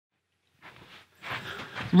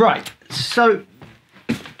Right, so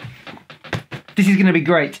this is going to be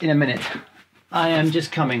great in a minute. I am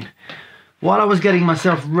just coming. While I was getting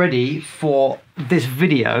myself ready for this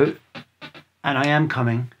video, and I am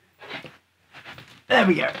coming. There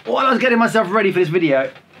we go. While I was getting myself ready for this video,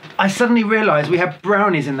 I suddenly realised we have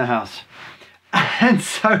brownies in the house. And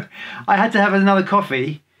so I had to have another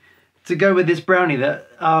coffee to go with this brownie that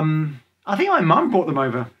I think my mum brought them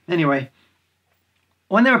over. Anyway,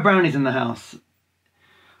 when there are brownies in the house,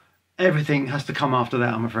 everything has to come after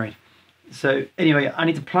that, I'm afraid. So anyway, I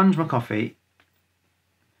need to plunge my coffee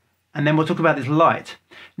and then we'll talk about this light.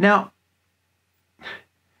 Now,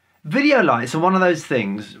 video lights are one of those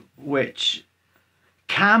things which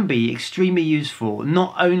can be extremely useful,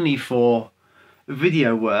 not only for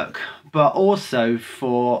video work, but also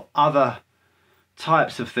for other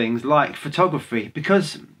types of things like photography,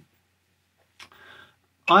 because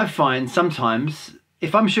I find sometimes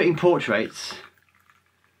if I'm shooting portraits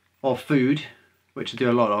or food, which I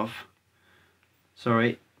do a lot of,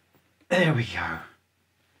 sorry, there we go.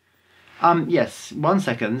 Yes, 1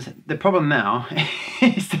 second. The problem now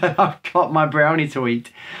is that I've got my brownie to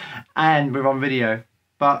eat and we're on video,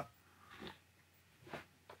 but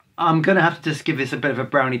I'm gonna have to just give this a bit of a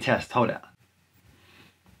brownie test. Hold it.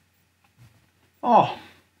 Oh.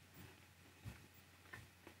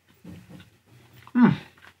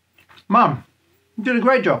 Mum, you did a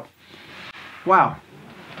great job. Wow.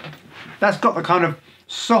 That's got the kind of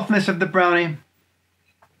softness of the brownie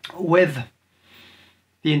with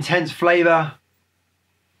the intense flavour.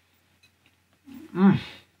 Sorry,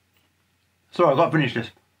 I've got to finish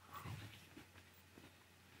this.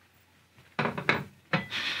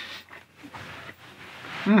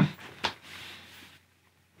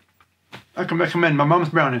 I can recommend my mum's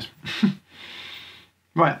brownies.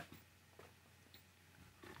 Right.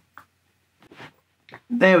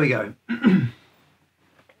 There we go.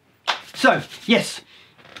 So, yes,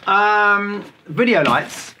 video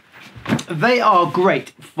lights, they are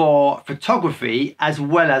great for photography as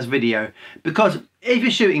well as video, because if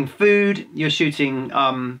you're shooting food, you're shooting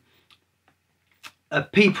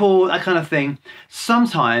people, that kind of thing,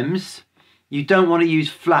 sometimes you don't want to use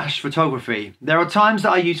flash photography. There are times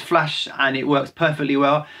that I use flash and it works perfectly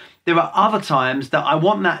well. There are other times that I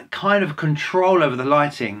want that kind of control over the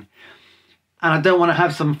lighting and I don't want to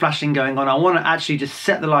have some flashing going on. I want to actually just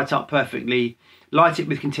set the light up perfectly, light it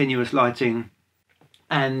with continuous lighting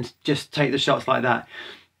and just take the shots like that.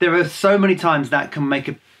 There are so many times that can make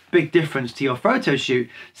a big difference to your photo shoot.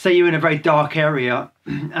 Say you're in a very dark area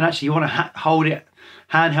and actually you want to hold it,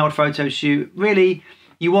 handheld photo shoot. Really,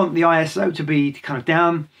 you want the ISO to be kind of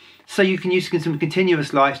down, so you can use some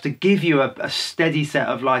continuous lights to give you a steady set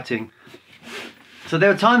of lighting. So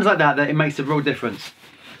there are times like that that it makes a real difference.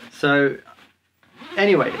 So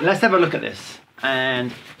anyway, let's have a look at this.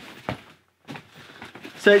 And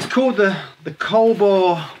so it's called the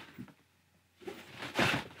COLBOR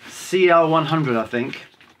CL100, I think.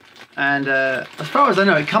 And as far as I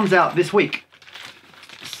know, it comes out this week.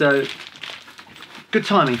 So good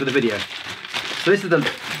timing for the video. So this is the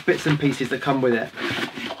bits and pieces that come with it.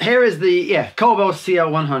 Here is the, COLBOR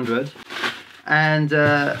CL100. And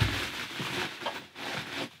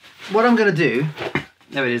what I'm gonna do,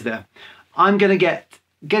 there it is there. I'm gonna get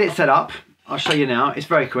it set up. I'll show you now, it's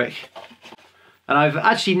very quick. And I've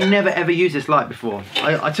actually never ever used this light before.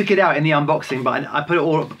 I took it out in the unboxing, but I put it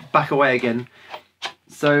all back away again.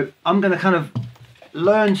 So I'm gonna kind of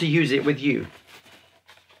learn to use it with you.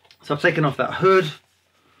 So I've taken off that hood.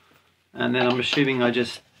 And then I'm assuming I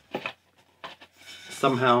just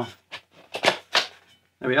somehow,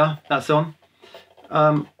 there we are, that's on.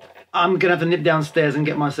 I'm gonna have to nip downstairs and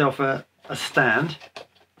get myself a stand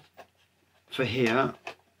for here.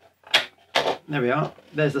 There we are,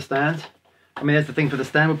 there's the stand. I mean, there's the thing for the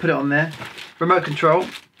stand, we'll put it on there. Remote control,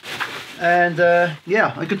 and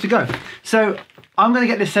yeah, I'm good to go. So I'm gonna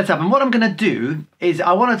get this set up, and what I'm gonna do is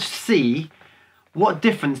I wanna see what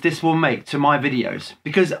difference this will make to my videos,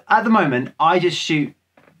 because at the moment I just shoot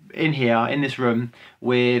in here in this room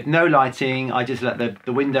with no lighting. I just let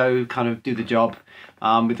the window kind of do the job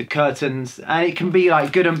with the curtains, and it can be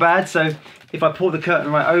like good and bad. So if I pull the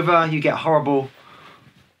curtain right over, you get horrible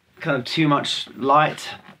kind of too much light.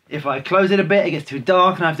 If I close it a bit, it gets too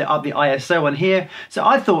dark and I have to up the ISO on here. So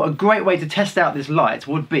I thought a great way to test out this light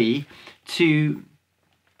would be to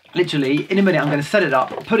literally, in a minute I'm going to set it up,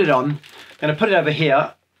 put it on, I'm going to put it over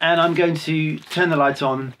here, and I'm going to turn the light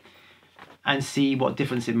on and see what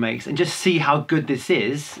difference it makes, and just see how good this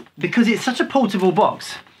is, because it's such a portable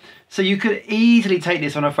box. So you could easily take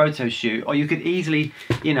this on a photo shoot, or you could easily,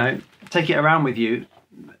 you know, take it around with you.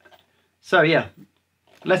 So yeah,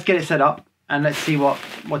 let's get it set up and let's see what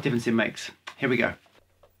what difference it makes. Here we go.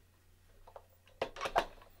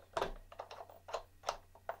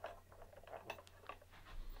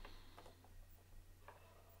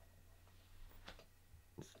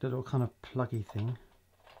 It's a little kind of pluggy thing.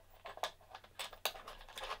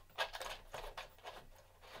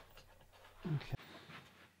 Okay.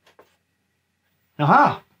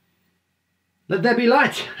 Aha! Let there be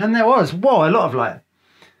light, and there was. Whoa, a lot of light.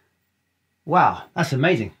 Wow, that's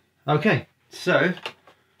amazing. Okay, so,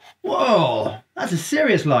 whoa, that's a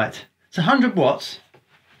serious light. It's 100 watts.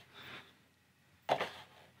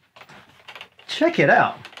 Check it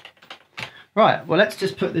out. Right, well, let's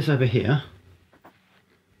just put this over here.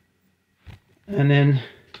 And then,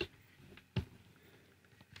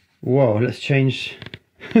 whoa, let's change.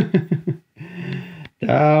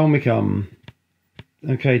 Down we come.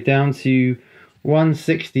 Okay, down to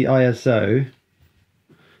 160 ISO.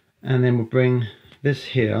 And then we'll bring this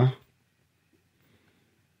here.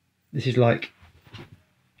 This is like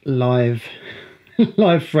live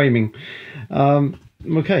live framing.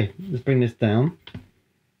 Okay, let's bring this down.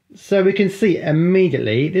 So we can see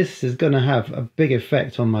immediately this is going to have a big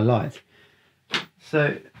effect on my light.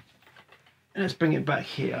 So let's bring it back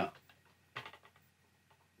here.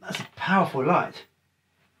 That's a powerful light.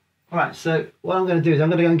 Alright, so what I'm going to do is I'm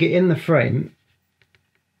going to go and get in the frame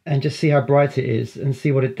and just see how bright it is and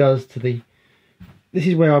see what it does to the... This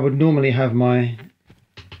is where I would normally have my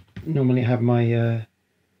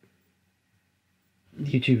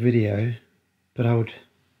YouTube video, but I would...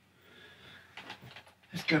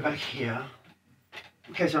 Let's go back here.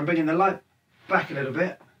 Okay, so I'm bringing the light back a little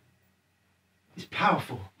bit. It's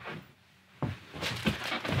powerful.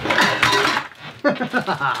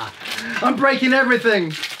 I'm breaking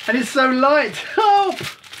everything, and it's so light. Help!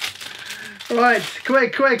 Right,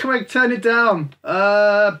 quick, turn it down.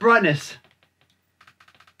 Brightness.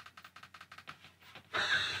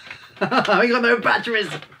 We got no batteries.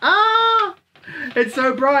 Ah! It's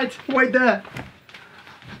so bright. Wait there.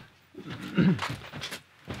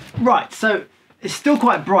 Right, so it's still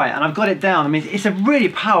quite bright, and I've got it down. I mean, it's a really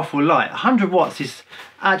powerful light. 100 watts is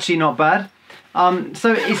actually not bad.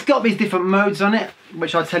 So it's got these different modes on it,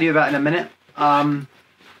 which I'll tell you about in a minute.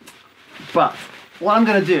 But what I'm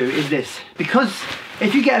going to do is this, because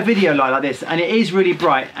if you get a video light like this and it is really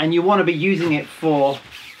bright and you want to be using it for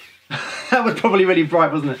that was probably really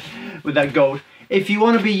bright, wasn't it, with that gold. If you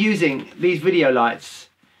want to be using these video lights,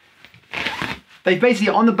 they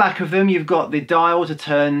basically, on the back of them, you've got the dial to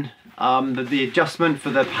turn the adjustment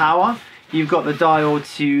for the power. You've got the dial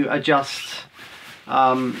to adjust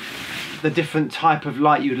the different type of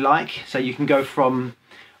light you'd like. So you can go from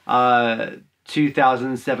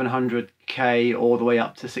 2700K all the way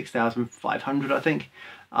up to 6500, I think.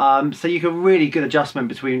 So you get really good adjustment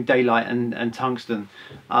between daylight and tungsten.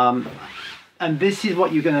 And this is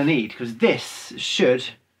what you're going to need, because this should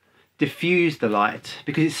diffuse the light,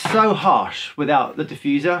 because it's so harsh without the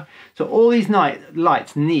diffuser. So all these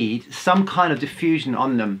lights need some kind of diffusion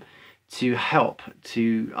on them to help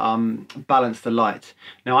to balance the light.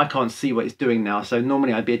 Now I can't see what it's doing now, so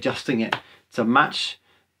normally I'd be adjusting it to match,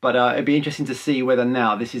 but it'd be interesting to see whether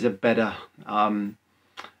now this is a better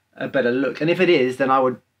look. And if it is, then I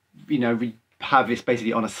would, you know, have this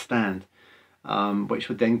basically on a stand, which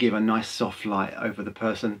would then give a nice soft light over the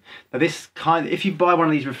person. Now this kind, if you buy one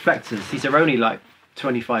of these reflectors, these are only like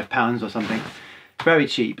 £25 or something, very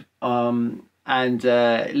cheap, and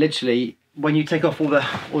literally when you take off all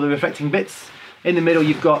the reflecting bits, in the middle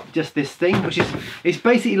you've got just this thing, which is, it's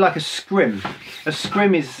basically like a scrim. A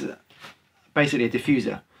scrim is basically a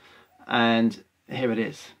diffuser, and here it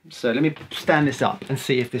is. So let me stand this up and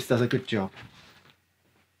see if this does a good job.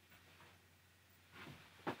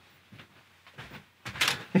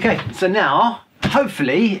 Okay, so now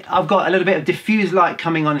hopefully I've got a little bit of diffused light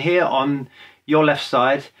coming on here on your left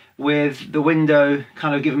side, with the window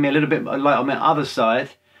kind of giving me a little bit of light on my other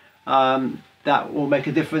side. That will make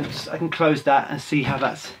a difference. I can close that and see how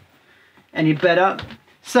that's any better.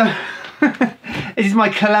 So this is my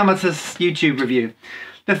calamitous YouTube review.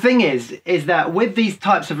 The thing is that with these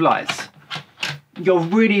types of lights, you're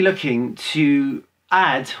really looking to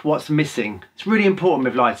add what's missing. It's really important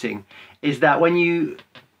with lighting, is that when you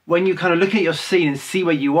kind of look at your scene and see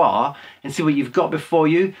where you are and see what you've got before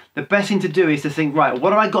you, the best thing to do is to think, right,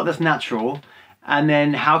 what have I got that's natural, and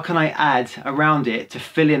then how can I add around it to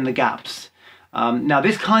fill in the gaps. Now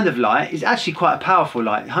this kind of light is actually quite a powerful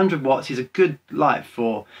light. 100 watts is a good light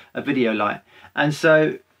for a video light, and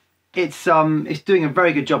so it's doing a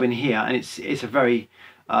very good job in here, and it's a very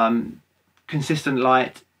consistent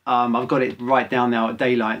light. I've got it right down now at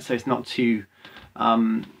daylight, so it's not too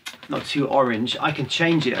orange. I can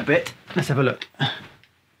change it a bit. Let's have a look.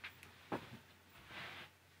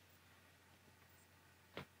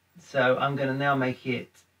 So I'm going to now make it,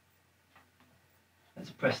 let's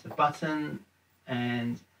press the button,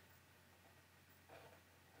 and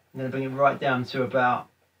I'm going to bring it right down to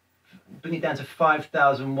bring it down to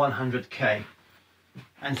 5100K.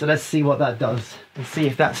 And so let's see what that does and see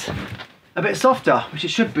if that's a bit softer, which it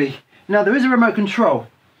should be. Now there is a remote control,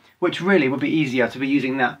 which really would be easier to be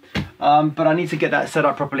using that. But I need to get that set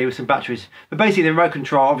up properly with some batteries. But basically the remote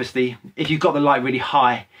control, obviously, if you've got the light really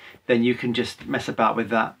high, then you can just mess about with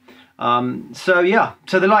that. So yeah,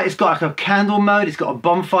 so the light has got like a candle mode, it's got a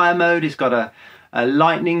bonfire mode, it's got a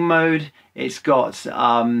lightning mode, it's got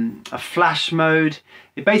a flash mode.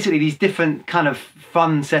 Basically these different kind of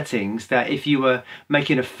fun settings that if you were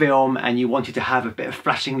making a film and you wanted to have a bit of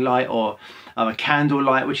flashing light, or a candle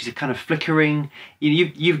light which is a kind of flickering,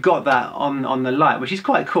 you've got that on the light, which is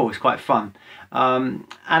quite cool, it's quite fun. And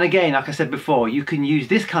again, like I said before, you can use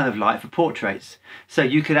this kind of light for portraits. So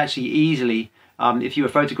you could actually easily, if you were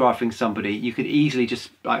photographing somebody, you could easily just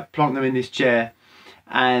like plonk them in this chair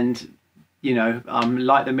and, you know,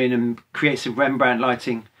 light them in and create some Rembrandt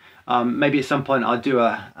lighting. Maybe at some point I'll do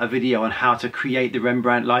a video on how to create the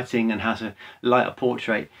Rembrandt lighting and how to light a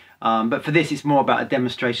portrait. But for this, it's more about a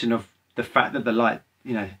demonstration of the fact that the light,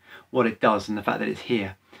 you know, what it does and the fact that it's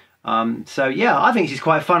here. So yeah, I think this is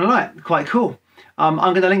quite a fun light, quite cool. I'm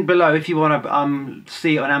going to link below if you want to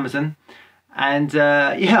see it on Amazon. And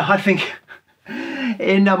yeah, I think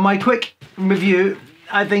in my quick review,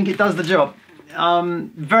 I think it does the job.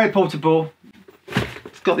 Very portable.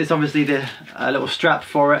 It's got this, obviously, the little strap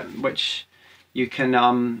for it, which you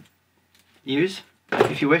can use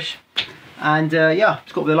if you wish. And yeah,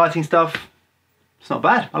 it's got all the lighting stuff. It's not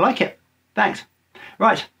bad. I like it. Thanks.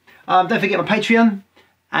 Right. Don't forget my Patreon.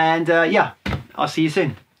 And yeah, I'll see you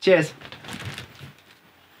soon. Cheers.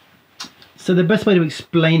 So the best way to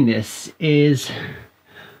explain this is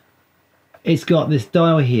it's got this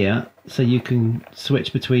dial here, so you can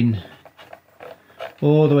switch between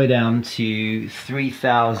all the way down to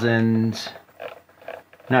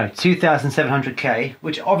 2700K,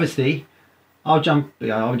 which obviously I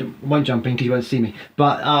won't jump in because you won't see me,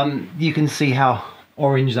 but you can see how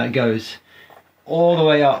orange that goes all the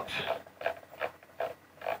way up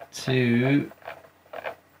to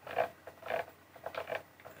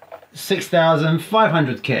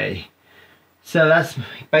 6500K. So that's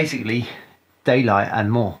basically daylight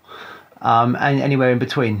and more, and anywhere in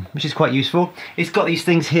between, which is quite useful. It's got these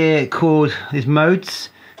things here called these modes,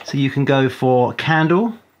 so you can go for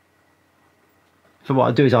candle. So what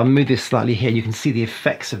I'll do is I'll move this slightly here. You can see the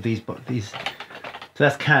effects of these. So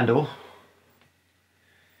that's candle.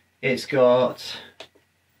 It's got,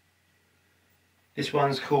 this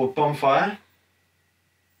one's called bonfire.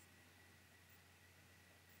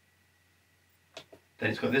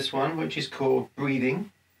 Then it's got this one, which is called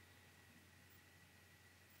breathing.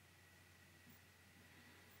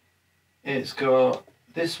 It's got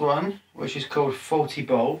this one, which is called faulty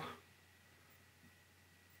bulb.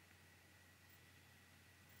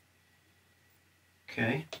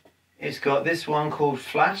 Okay. It's got this one called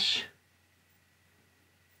flash.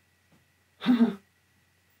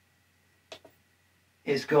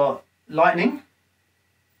 It's got lightning.